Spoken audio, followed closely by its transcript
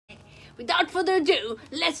without further ado,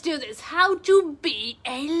 let's do this. How to be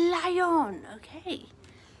a lion. Okay,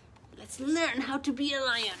 let's learn how to be a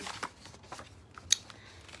lion.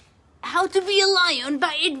 How to be a Lion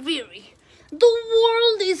by Ed Vere. The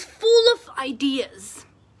world is full of ideas.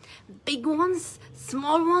 Big ones,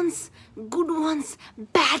 small ones, good ones,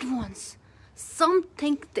 bad ones. Some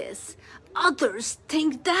think this, others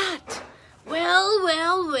think that. Well,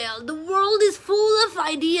 the world is full of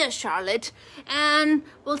ideas, Charlotte. And,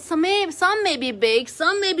 well, some may be big,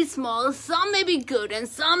 some may be small, some may be good, and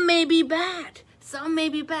some may be bad. Some may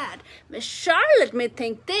be bad. Miss Charlotte may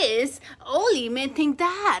think this, Ollie may think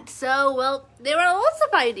that. So, well, there are lots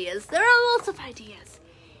of ideas.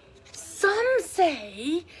 Some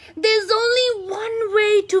say there's only one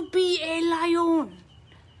way to be a lion.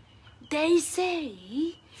 They say,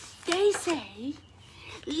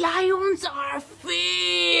 lions are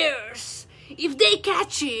fierce. If they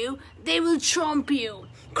catch you, they will chomp you.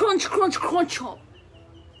 Crunch, crunch, crunch, chomp.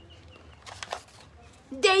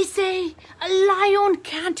 They say a lion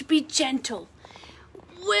can't be gentle.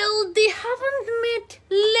 Well, they haven't met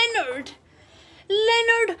Leonard.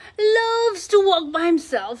 Leonard loves to walk by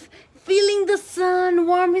himself, feeling the sun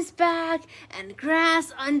warm his back and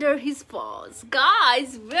grass under his paws.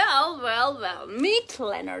 Guys, well, meet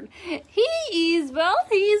Leonard. He is very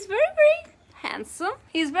handsome.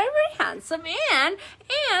 He's very handsome and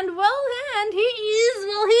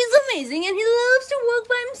he's amazing, and he loves to walk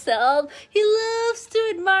by himself. He loves to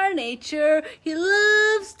admire nature. He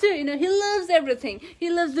loves to, he loves everything. He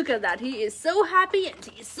loves, look at that. He is so happy and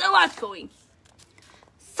he is so outgoing.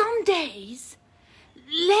 Some days,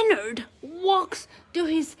 Leonard walks to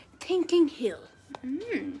his thinking hill.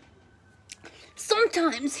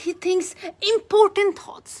 Sometimes he thinks important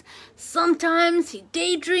thoughts. Sometimes he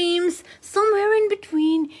daydreams. Somewhere in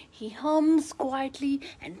between, he hums quietly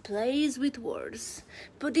and plays with words,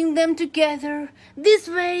 putting them together this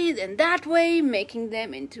way and that way, making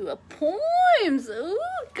them into a poems. Ooh,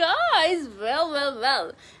 guys,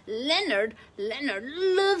 well. Leonard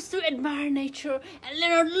loves to admire nature, and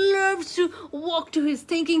Leonard loves to walk to his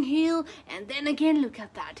thinking hill. And then again, look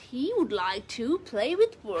at that. He would like to play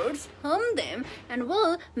with words, hum them, and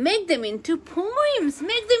well, make them into poems.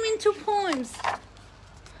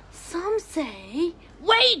 Some say,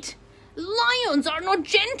 wait, lions are not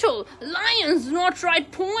gentle. Lions do not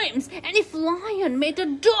write poems. And if lion made a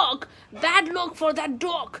dog, bad luck for that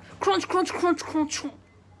dog. Crunch, crunch, crunch, crunch.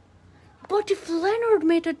 But if Leonard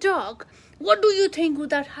made a dog, what do you think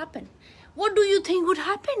would that happen? What do you think would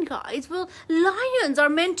happen, guys? Well, lions are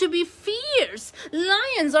meant to be fierce.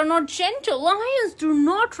 Lions are not gentle. Lions do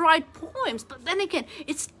not write poems. But then again,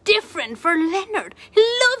 it's different for Leonard. He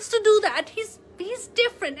loves to do that. He's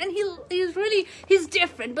different, and he's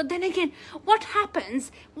different. But then again, what happens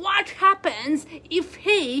if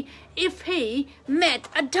he met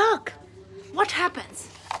a duck? What happens?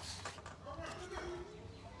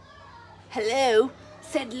 Hello,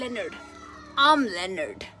 said Leonard. I'm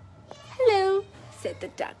Leonard. Hello, said the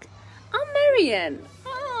duck. I'm Marianne.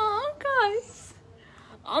 Oh, guys.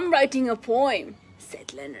 I'm writing a poem,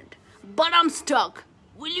 said Leonard. But I'm stuck.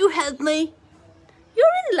 Will you help me? You're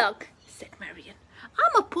in luck, said Marianne.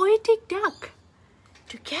 I'm a poetic duck.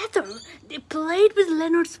 Together, they played with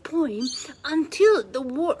Leonard's poem until the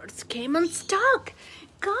words came unstuck.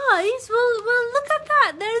 Guys, well, look at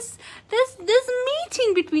that. There's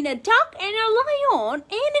meeting between a duck and a lion,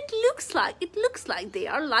 and it looks like they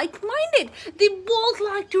are like-minded. They both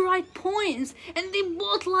like to write poems, and they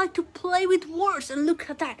both like to play with words. And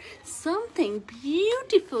look at that. Something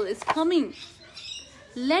beautiful is coming.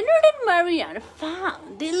 Leonard and Marianne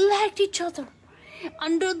found they liked each other.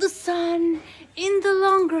 Under the sun, in the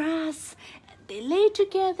long grass, they lay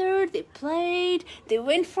together, they played, they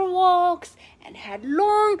went for walks, and had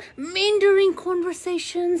long, meandering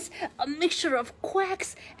conversations, a mixture of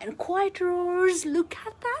quacks and quiet roars. Look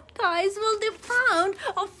at that, guys. Well, they found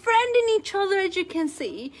a friend in each other, as you can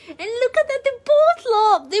see. And look at that,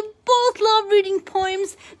 they both love reading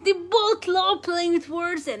poems. They both love playing with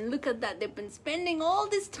words. And look at that, they've been spending all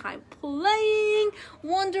this time playing,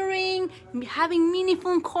 wandering, having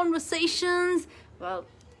meaningful conversations. Well,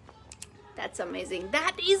 that's amazing.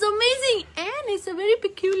 That is amazing. And it's a very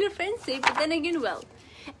peculiar friendship. But then again, well,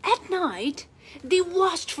 at night, they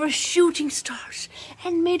watched for shooting stars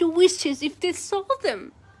and made wishes if they saw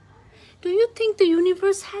them. Do you think the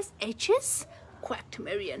universe has edges? Quacked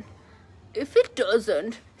Marianne. If it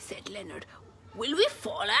doesn't, said Leonard, will we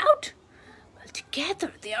fall out?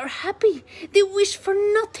 Together they are happy. They wish for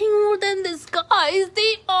nothing more than this, guys.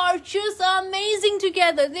 They are just amazing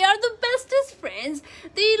together. They are the bestest friends.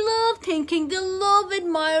 They love thinking. They love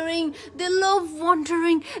admiring. They love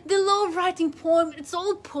wondering. They love writing poems. It's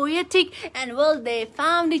all poetic. And well, they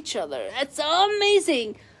found each other. That's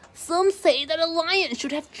amazing. Some say that a lion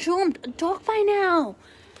should have chomped a dog by now.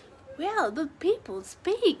 Well, the people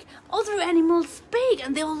speak. Other animals speak.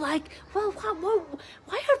 And they were like, well,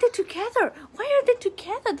 why are they together? Why are they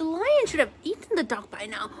together? The lion should have eaten the dog by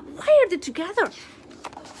now. Why are they together?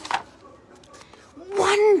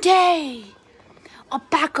 One day, a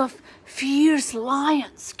pack of fierce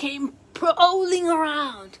lions came prowling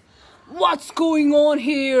around. What's going on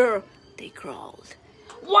here? They growled.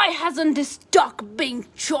 Why hasn't this duck been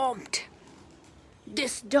chomped?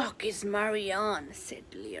 This duck is Marianne, said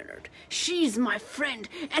Leonard. She's my friend,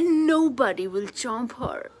 and nobody will chomp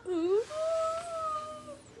her. Ooh.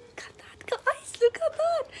 Look at that, guys. Look at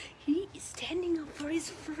that. He is standing up for his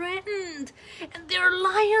friend. And they're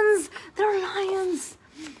lions. They're lions.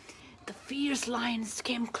 The fierce lions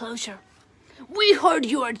came closer. We heard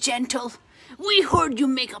you are gentle. We heard you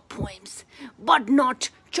make up poems, but not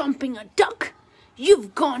chomping a duck.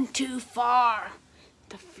 You've gone too far.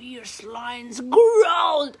 The fierce lions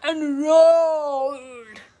growled and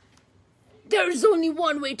roared. There's only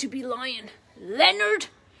one way to be lion. Leonard,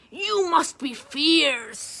 you must be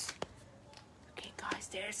fierce. Okay, guys,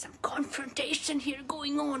 there's some confrontation here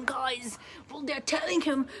going on, guys. Well, they're telling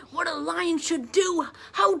him what a lion should do,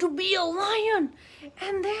 how to be a lion.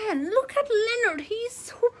 And then, look at Leonard. He's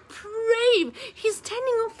so brave. He's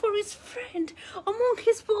standing up for his friend among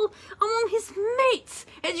his mates,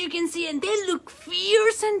 as you can see, and they look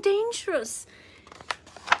fierce and dangerous.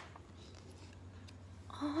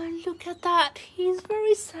 Oh, look at that. He's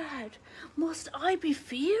very sad. Must I be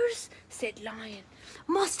fierce? Said Lion.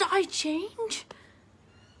 Must I change?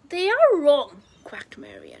 They are wrong, quacked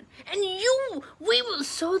Marianne. And we will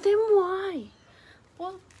show them why.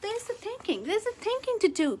 Well, there's a thinking to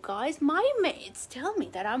do, guys. My mates tell me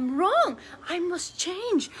that I'm wrong. I must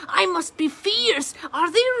change. I must be fierce. Are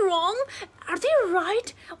they wrong? Are they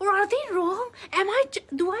right? Or are they wrong?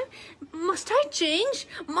 Must I change?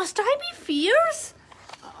 Must I be fierce?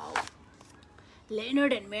 Oh.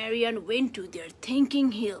 Leonard and Marianne went to their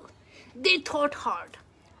thinking hill. They thought hard.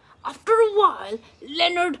 After a while,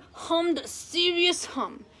 Leonard hummed a serious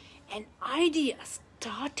hum. An idea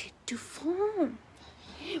started to form.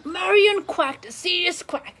 Marianne quacked a serious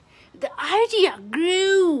quack. The idea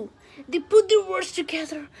grew. They put their words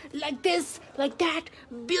together like this, like that,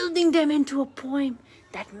 building them into a poem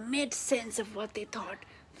that made sense of what they thought.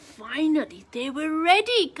 Finally, they were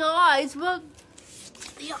ready, guys. Well,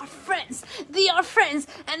 they are friends. They are friends.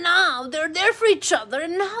 And now they're there for each other.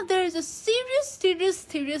 And now there is a serious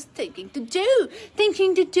thinking to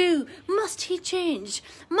do. Must he change?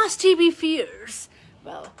 Must he be fierce?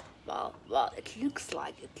 Well, it looks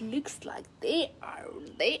like they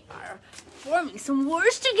are forming some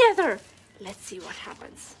words together. Let's see what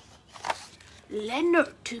happens.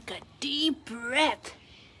 Leonard took a deep breath.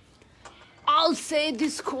 I'll say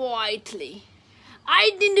this quietly.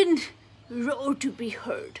 I didn't roar to be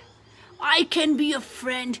heard. I can be a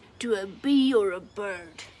friend to a bee or a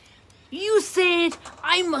bird. You said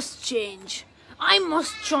I must change. I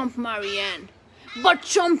must chomp Marianne. But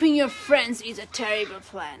chomping your friends is a terrible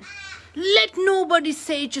plan. Let nobody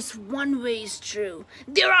say just one way is true.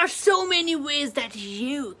 There are so many ways that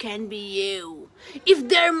you can be you. If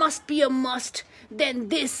there must be a must, then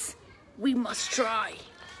this we must try.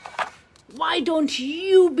 Why don't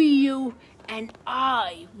you be you and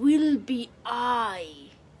I will be I?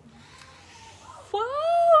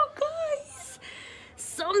 Wow, guys!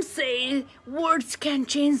 Some say words can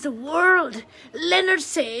change the world. Leonard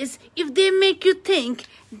says if they make you think,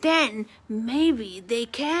 then maybe they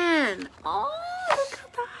can. Oh, look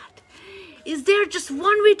at that. Is there just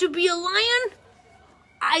one way to be a lion?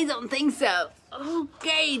 I don't think so.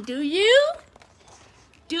 Okay, do you?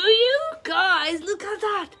 Do you? Guys, look at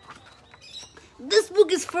that. This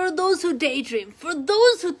book is for those who daydream, for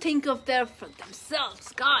those who think for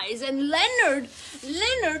themselves, guys. And Leonard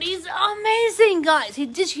is amazing, guys. He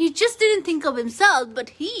just didn't think of himself, but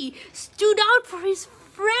he stood out for his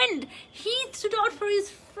friend.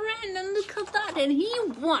 And look at that. And he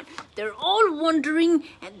won. They're all wondering,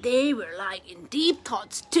 and they were like in deep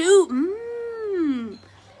thoughts too.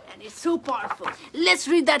 And it's so powerful. Let's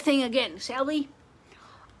read that thing again, shall we?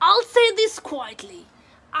 I'll say this quietly.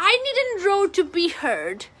 I needn't roar to be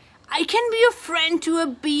heard. I can be a friend to a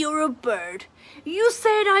bee or a bird. You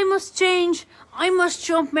said I must change. I must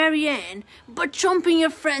chomp Marianne. But chomping your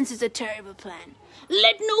friends is a terrible plan.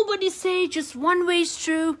 Let nobody say just one way is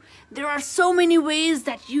true. There are so many ways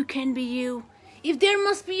that you can be you. If there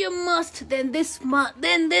must be a must, then this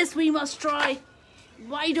we must try.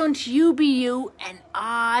 Why don't you be you and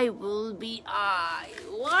I will be I?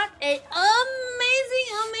 What an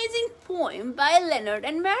amazing poem by Leonard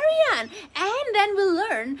and Marianne. And then we'll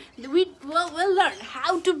learn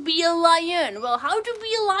how to be a lion. Well, how to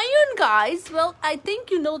be a lion, guys? Well, I think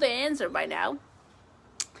you know the answer by now.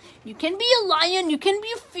 You can be a lion, you can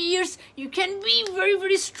be fierce, you can be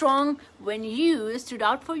very strong when you stood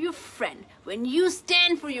out for your friend. When you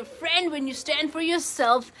stand for your friend, when you stand for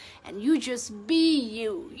yourself, and you just be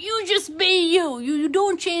you. You just be you. You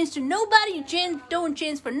don't change to nobody, don't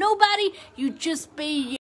change for nobody, you just be you.